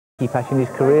patch in his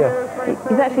career.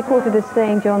 He's actually quoted as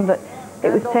saying, John, that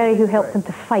it was Terry who helped him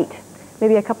to fight.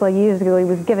 Maybe a couple of years ago he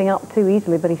was giving up too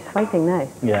easily, but he's fighting now.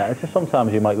 Yeah, it's just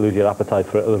sometimes you might lose your appetite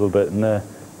for it a little bit, and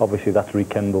obviously that's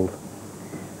rekindled.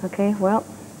 Okay, well,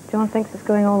 John thinks it's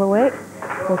going all the way.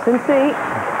 We'll soon see.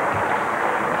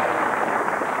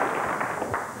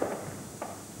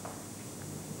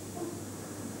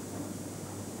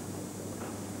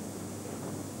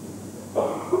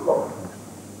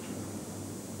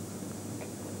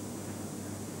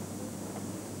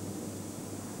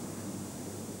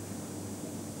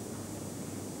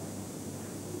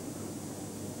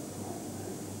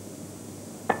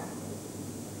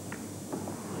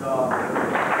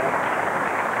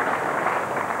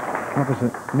 That was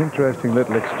an interesting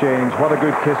little exchange. What a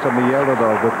good kiss on the yellow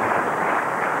though.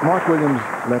 But Mark Williams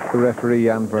let the referee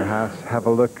Jan Verhaas have a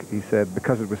look, he said,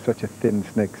 because it was such a thin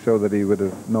snick, so that he would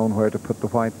have known where to put the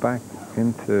white back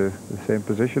into the same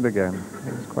position again.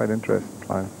 It was quite interesting,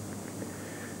 Clive.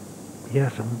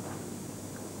 Yes, and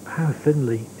how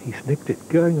thinly he snicked it,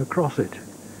 going across it.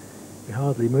 He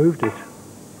hardly moved it.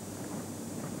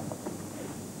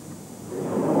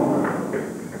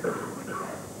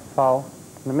 Foul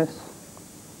and a miss.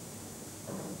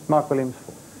 Mark Williams.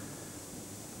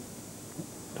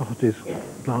 Doherty's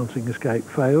glancing escape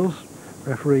fails.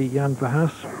 Referee Jan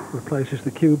Verhaas replaces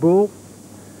the cue ball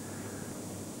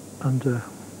under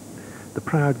the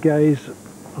proud gaze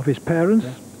of his parents,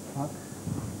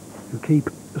 who keep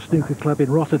a snooker club in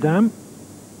Rotterdam.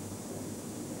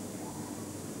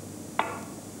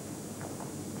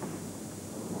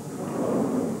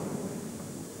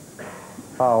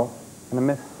 Foul and a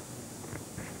miss.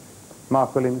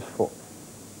 Mark Williams 4.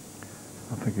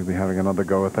 I think he'll be having another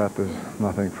go at that. There's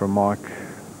nothing from Mark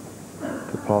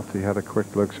to pot. He had a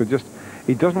quick look. So just,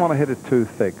 he doesn't want to hit it too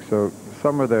thick. So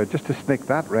somewhere there, just to snick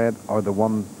that red or the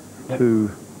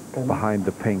 1-2 behind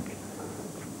the pink.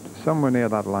 Somewhere near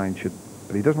that line should,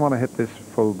 but he doesn't want to hit this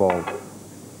full ball.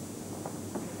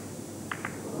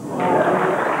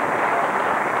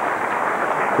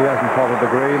 He hasn't followed the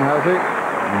green, has he?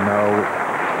 No.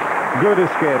 Good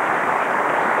escape.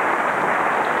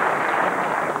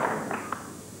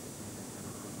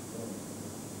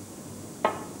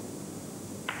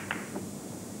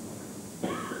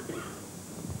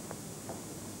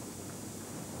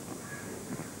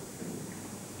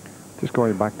 Just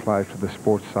going back, Clive, to the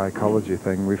sports psychology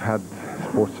thing. We've had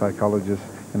sports psychologists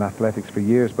in athletics for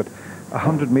years, but a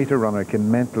 100-meter runner can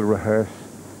mental rehearse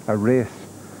a race.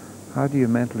 How do you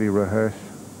mentally rehearse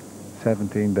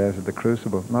 17 days at the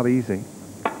Crucible? Not easy.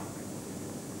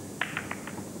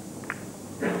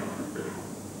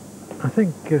 I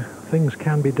think things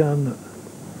can be done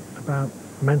about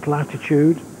mental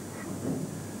attitude,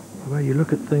 the way you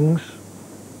look at things.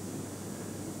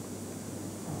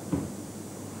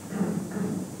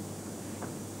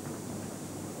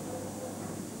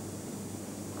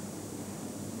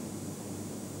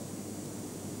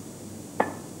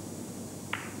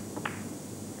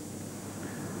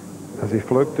 Has he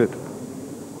fluked it?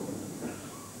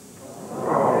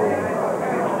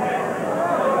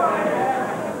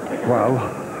 Well,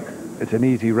 it's an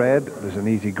easy red. There's an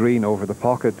easy green over the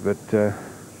pocket, but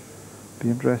be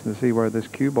interesting to see where this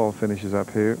cue ball finishes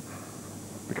up here,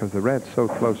 because the red's so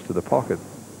close to the pocket.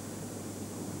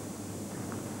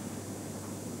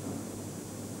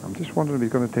 I'm just wondering if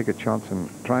he's going to take a chance and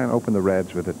try and open the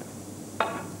reds with it.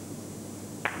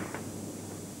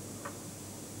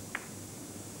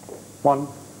 One.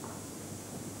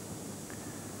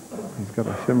 He's got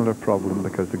a similar problem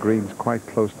because the green's quite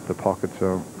close to the pocket,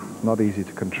 so it's not easy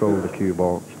to control the cue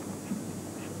ball.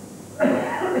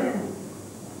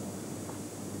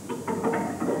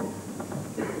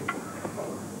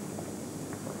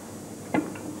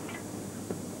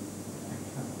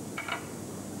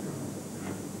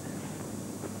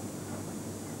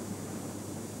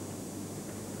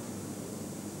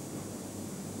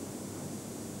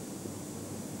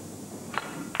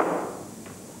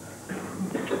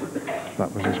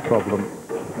 That was his problem,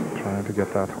 trying to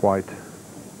get that white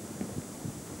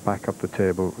back up the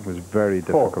table. It was very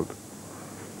difficult.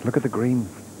 Look at the green,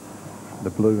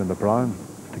 the blue and the brown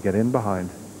to get in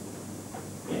behind.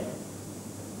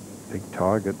 Big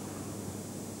target.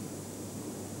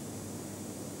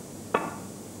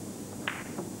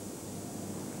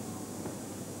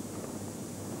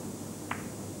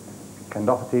 Ken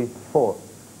Doherty 4.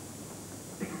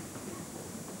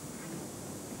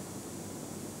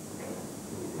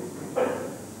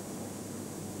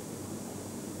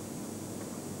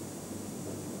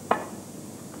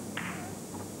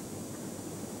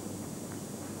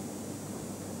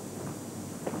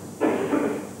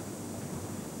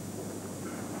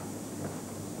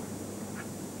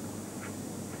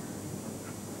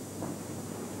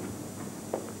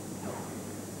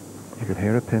 could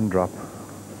hear a pin drop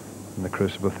in the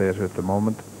Crucible Theatre at the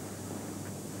moment.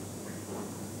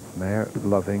 They're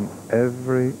loving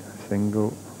every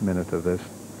single minute of this.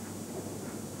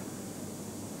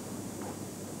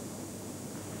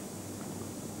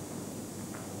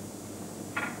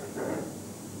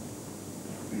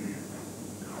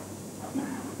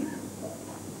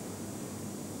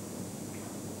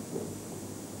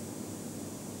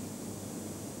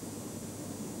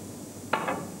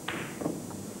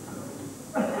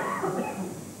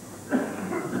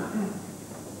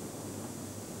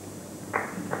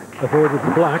 Avoided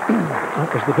the black.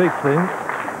 That was the big thing.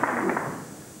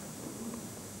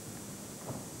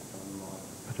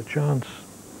 But a chance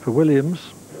for Williams.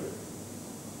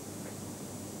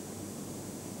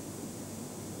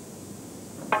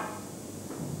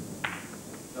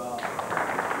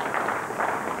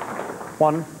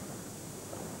 One.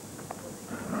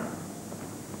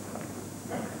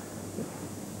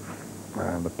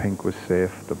 And the pink was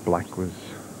safe. The black was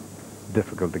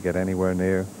difficult to get anywhere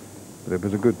near. But it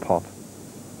was a good pot.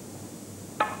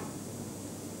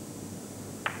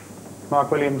 Mark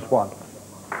Williams, 1.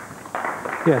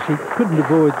 Yes, he couldn't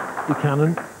avoid the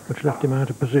cannon, which left him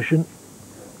out of position.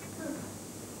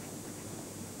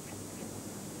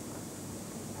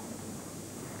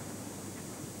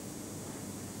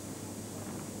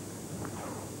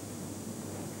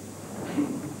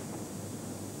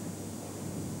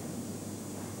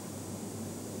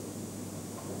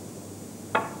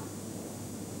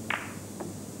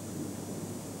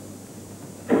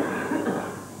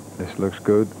 This looks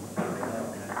good.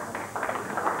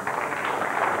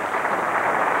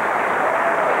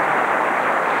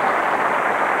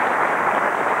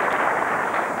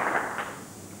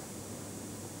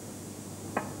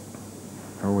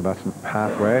 Oh, that's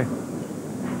halfway.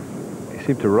 He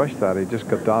seemed to rush that. He just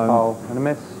got down. Oh, and a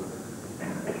miss.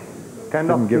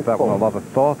 Didn't give that one a lot of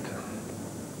thought.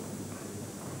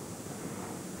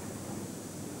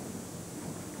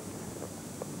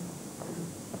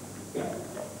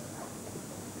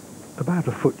 About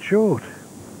a foot short.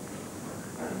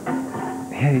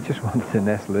 Yeah, he just wanted to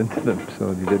nestle into them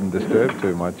so he didn't disturb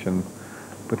too much,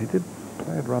 but he did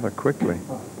play it rather quickly.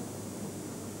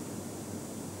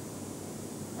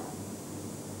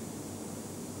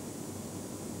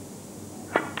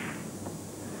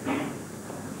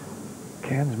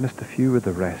 Ken's missed a few with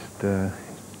the rest.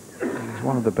 He's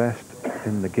one of the best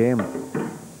in the game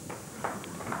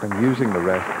when using the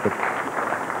rest, but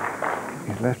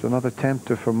he's left another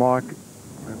tempter for Mark.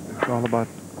 It's all about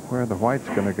where the white's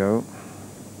going to go.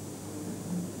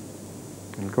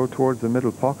 He'll go towards the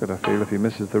middle pocket, I feel, if he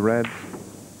misses the reds.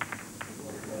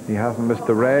 He hasn't missed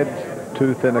the reds.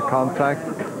 Too thin a contact.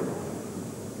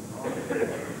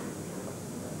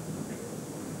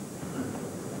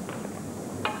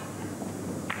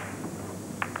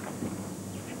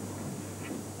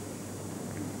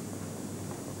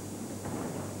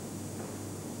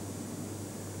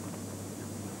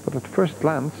 But at first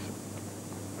glance,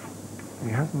 he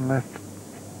hasn't left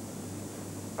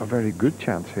a very good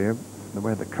chance here, the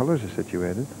way the colours are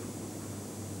situated.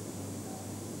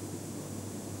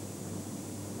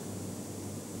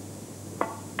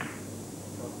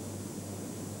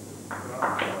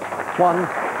 One.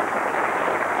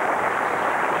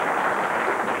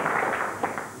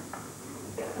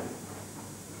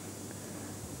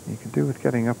 You could do with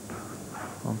getting up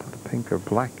onto the pink or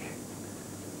black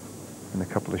in a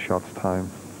couple of shots' time.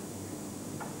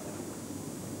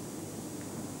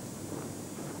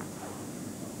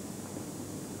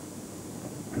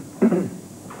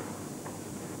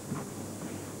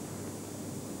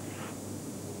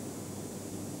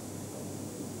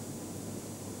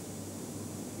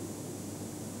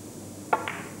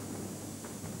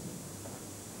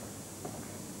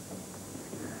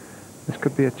 This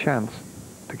could be a chance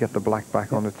to get the black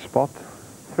back on its spot.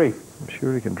 3. I'm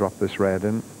sure he can drop this red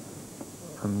in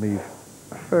and leave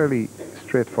a fairly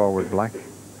straightforward black.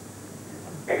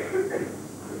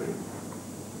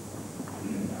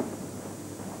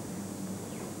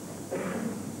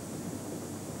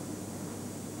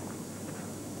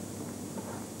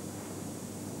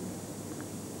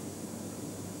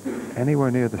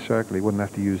 Anywhere near the circle, he wouldn't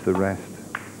have to use the rest.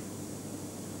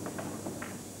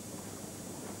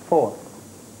 4.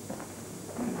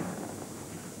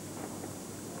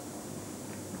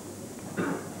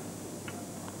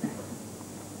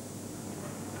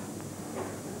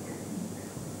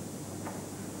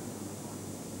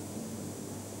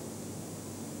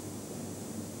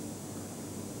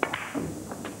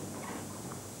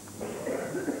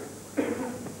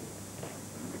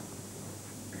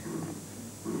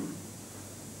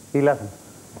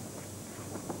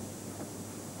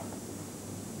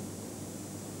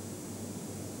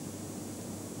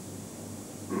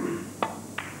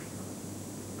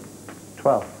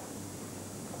 12.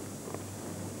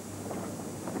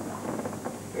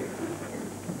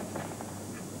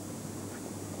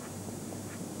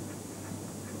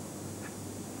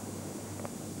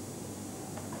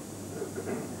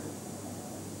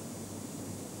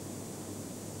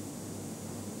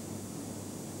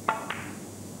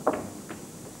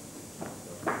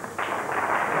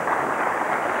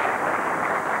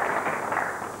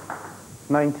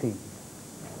 $19.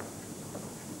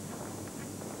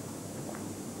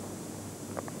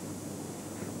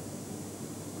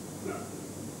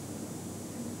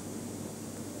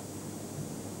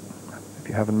 If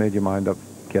you haven't made your mind up,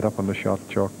 get up on the shot,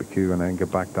 chalk the cue, and then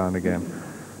get back down again.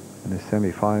 In his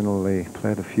semi-final, he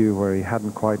played a few where he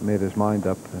hadn't quite made his mind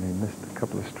up, and he missed a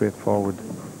couple of straightforward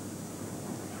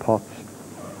pots.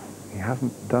 He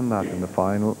hasn't done that in the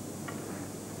final.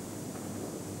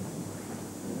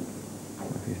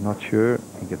 If he's not sure,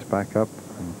 he gets back up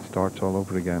and starts all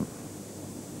over again.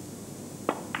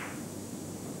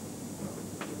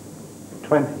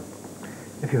 20.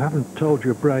 If you haven't told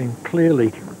your brain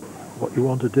clearly what you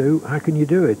want to do, how can you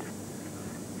do it?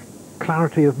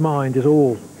 Clarity of mind is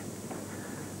all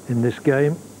in this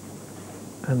game,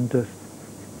 and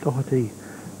Doherty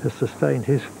has sustained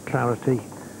his clarity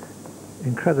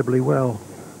incredibly well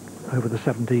over the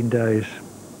 17 days.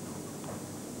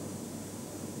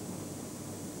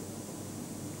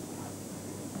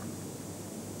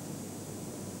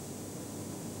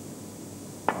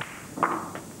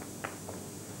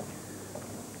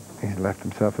 He's left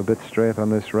himself a bit straight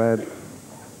on this red.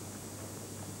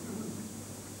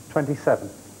 27.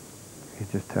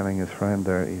 He's just telling his friend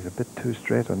there, he's a bit too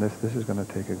straight on this. This is going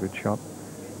to take a good shot.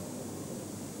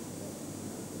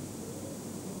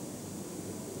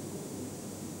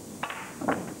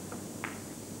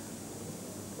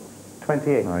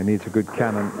 $28. He needs a good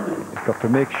cannon. He's got to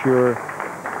make sure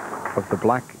of the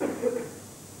black.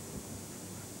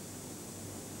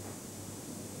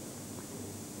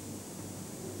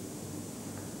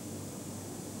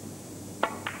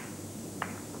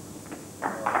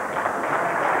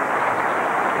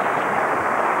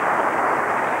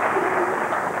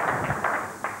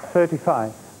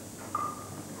 $35.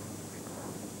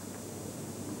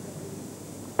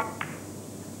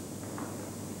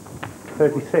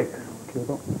 $36.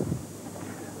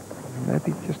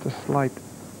 Maybe just a slight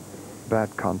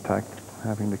bad contact,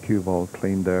 having the cue ball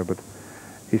cleaned there, but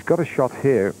he's got a shot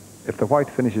here. If the white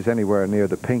finishes anywhere near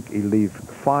the pink, he'll leave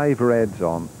 5 reds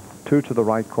on. 2 to the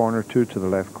right corner, 2 to the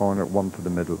left corner, 1 to the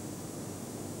middle.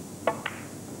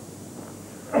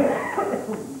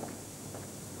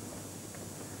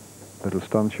 Little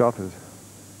stun shot has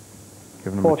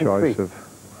given him 43. a choice of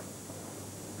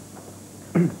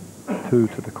 2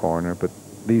 to the corner, but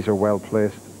these are well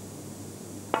placed.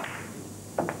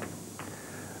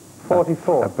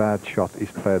 44. A bad shot he's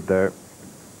played there.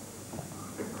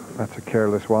 That's a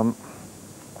careless one.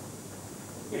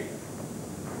 He's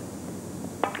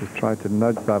tried to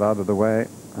nudge that out of the way,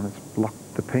 and it's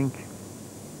blocked the pink.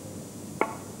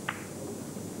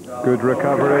 Good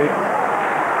recovery.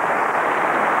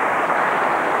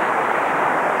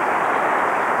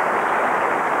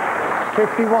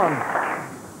 $51.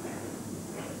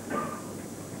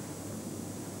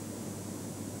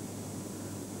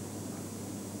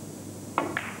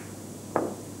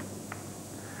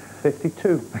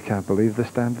 $52. I can't believe the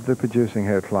standard they're producing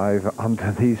here, Clive,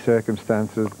 under these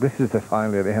circumstances. This is the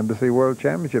final of the Embassy World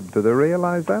Championship. Do they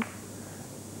realise that?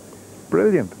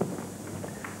 Brilliant.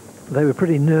 They were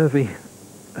pretty nervy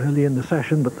early in the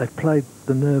session, but they played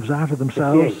the nerves out of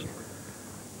themselves. 58.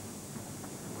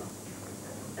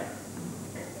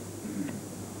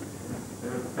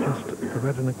 Just a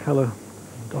red and a colour.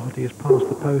 Doherty has passed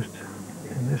the post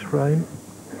in this frame.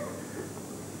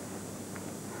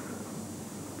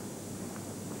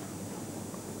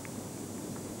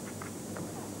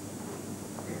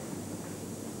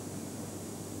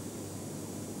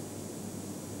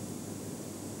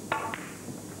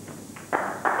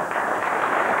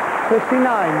 $59.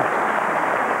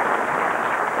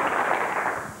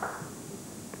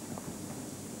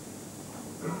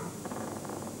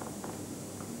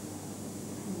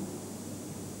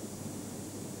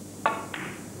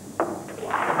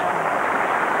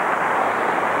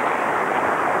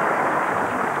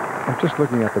 I'm just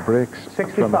looking at the breaks.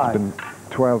 65. It's been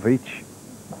 12 each.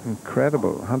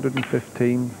 Incredible.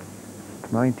 115,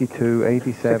 92,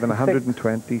 87,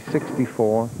 120,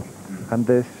 64, and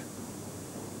this.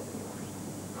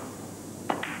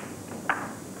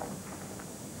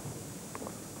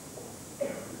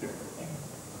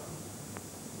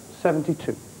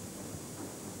 $72.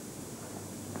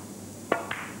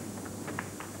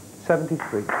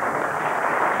 73.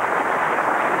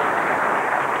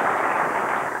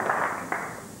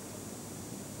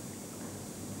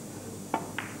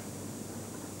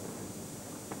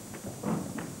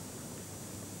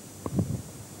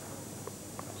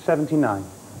 79.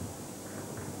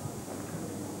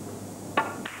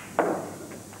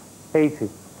 80.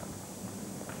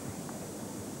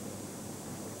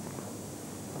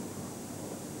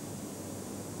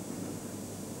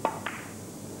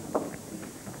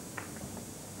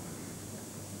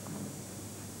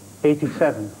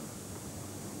 87.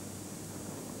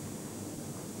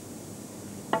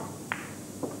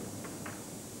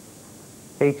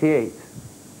 88.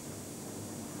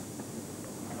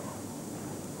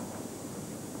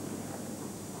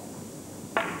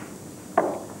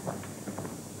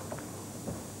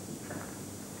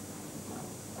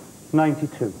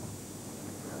 92.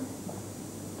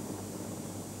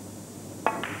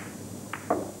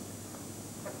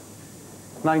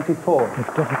 94.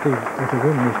 If Doherty were to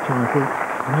win this title,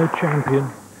 no champion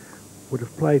would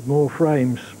have played more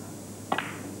frames.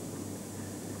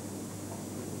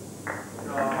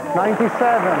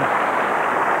 97.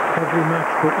 Every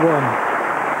match but one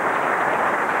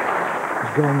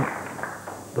has gone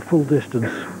the full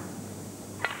distance.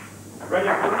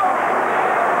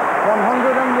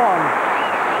 101.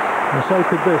 And so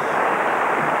could this.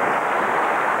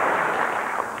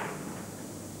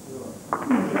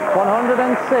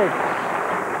 106.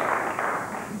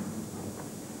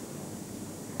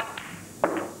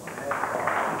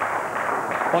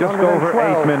 'Just over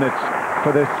 8 minutes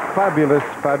for this fabulous,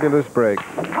 fabulous break.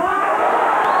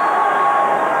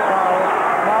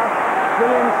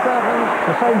 Williams 7.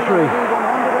 A century,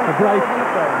 a break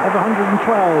of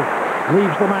 112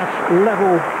 leaves the match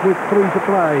level with 3 to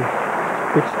play.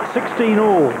 It's 16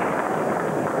 all.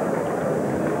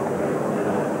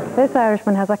 This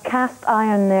Irishman has a cast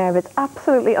iron nerve. It's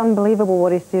absolutely unbelievable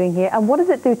what he's doing here. And what does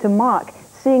it do to Mark,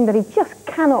 seeing that he just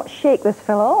cannot shake this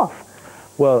fella off?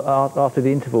 Well, after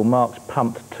the interval, Mark's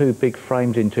pumped 2 big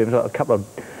frames into him, like a couple of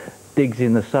digs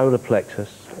in the solar plexus,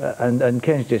 and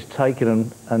Ken's just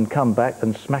taken and come back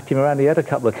and smacked him around the head a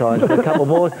couple of times with a couple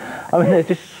more. I mean, they're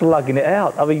just slugging it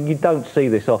out. I mean, you don't see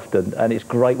this often, and it's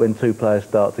great when 2 players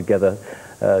start together,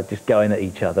 just going at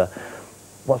each other.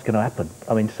 What's going to happen?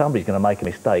 I mean, somebody's going to make a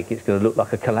mistake. It's going to look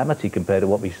like a calamity compared to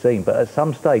what we've seen. But at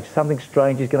some stage, something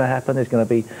strange is going to happen. There's going to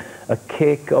be a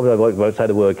kick. Oh, I won't say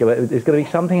the word. There's going to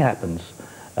be something happens,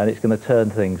 and it's going to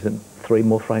turn things. And 3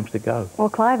 more frames to go. Well,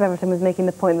 Clive Everton was making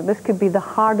the point that this could be the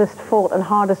hardest fought and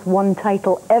hardest won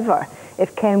title ever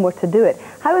if Ken were to do it.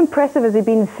 How impressive has he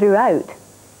been throughout?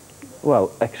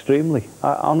 Well, extremely.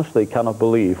 I honestly cannot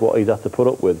believe what he's had to put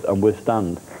up with and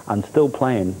withstand, and still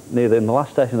playing nearly in the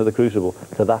last session of the Crucible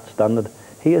to that standard.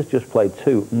 He has just played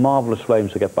 2 marvellous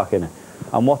frames to get back in it.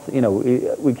 And what, you know,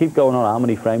 we keep going on how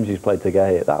many frames he's played to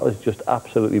get here. That was just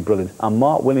absolutely brilliant. And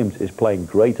Mark Williams is playing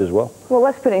great as well. Well,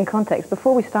 let's put it in context.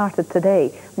 Before we started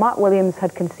today, Mark Williams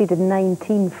had conceded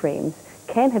 19 frames.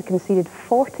 Ken had conceded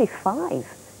 45.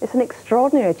 It's an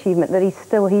extraordinary achievement that he's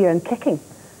still here and kicking.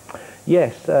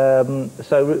 Yes,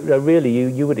 so really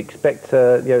you would expect you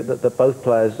know, that both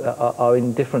players are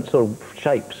in different sort of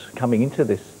shapes coming into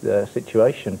this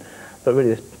situation, but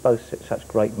really they're both such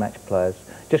great match players.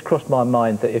 Just crossed my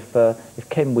mind that if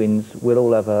Ken wins, we'll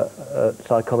all have a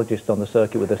psychologist on the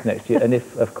circuit with us next year, and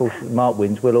if, of course, Mark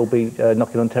wins, we'll all be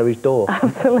knocking on Terry's door.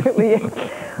 Absolutely.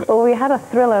 Well, we had a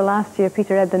thriller last year,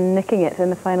 Peter Ebdon nicking it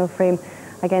in the final frame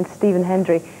against Stephen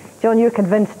Hendry. John, you're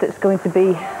convinced it's going to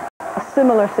be a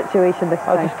similar situation this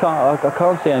time? I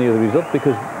can't see any other result,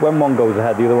 because when one goes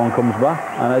ahead, the other one comes back,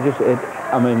 and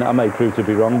I mean, I may prove to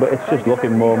be wrong, but it's just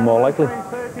looking more and more likely.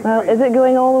 Well, is it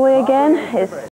going all the way again? It's